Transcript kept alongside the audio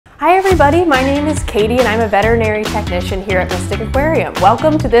Hi everybody, my name is Katie and I'm a veterinary technician here at Mystic Aquarium.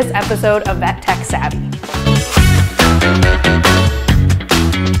 Welcome to this episode of Vet Tech Savvy.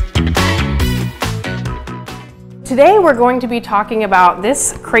 Today we're going to be talking about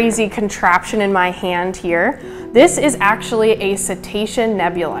this crazy contraption in my hand here. This is actually a cetacean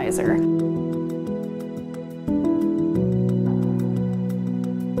nebulizer.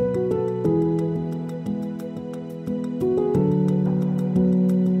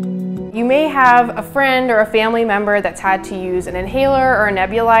 You may have a friend or a family member that's had to use an inhaler or a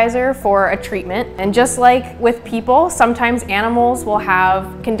nebulizer for a treatment. And just like with people, sometimes animals will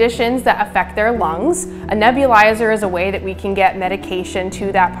have conditions that affect their lungs. A nebulizer is a way that we can get medication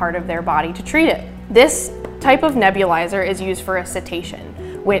to that part of their body to treat it. This type of nebulizer is used for a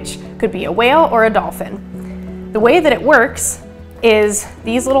cetacean, which could be a whale or a dolphin. The way that it works is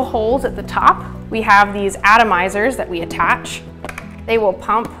these little holes at the top. We have these atomizers that we attach. They will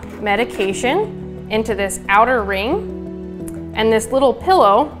pump medication into this outer ring, and this little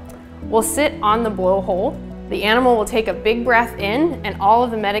pillow will sit on the blowhole. The animal will take a big breath in and all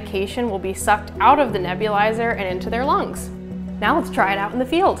of the medication will be sucked out of the nebulizer and into their lungs. Now let's try it out in the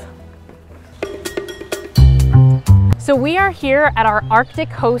field. So we are here at our Arctic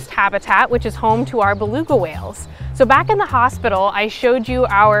host habitat, which is home to our beluga whales. So back in the hospital, I showed you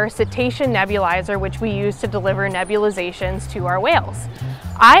our cetacean nebulizer, which we use to deliver nebulizations to our whales.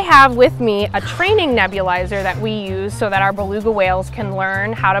 I have with me a training nebulizer that we use so that our beluga whales can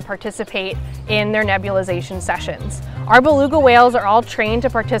learn how to participate in their nebulization sessions. Our beluga whales are all trained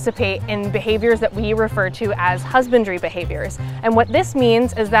to participate in behaviors that we refer to as husbandry behaviors. And what this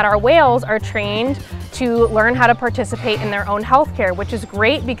means is that our whales are trained to learn how to participate in their own healthcare, which is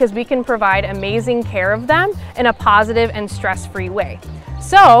great because we can provide amazing care of them in a positive and stress-free way.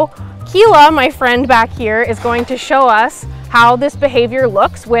 So Kela, my friend back here, is going to show us how this behavior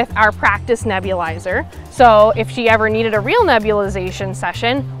looks with our practice nebulizer. So if she ever needed a real nebulization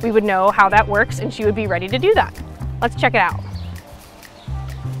session, we would know how that works and she would be ready to do that. Let's check it out.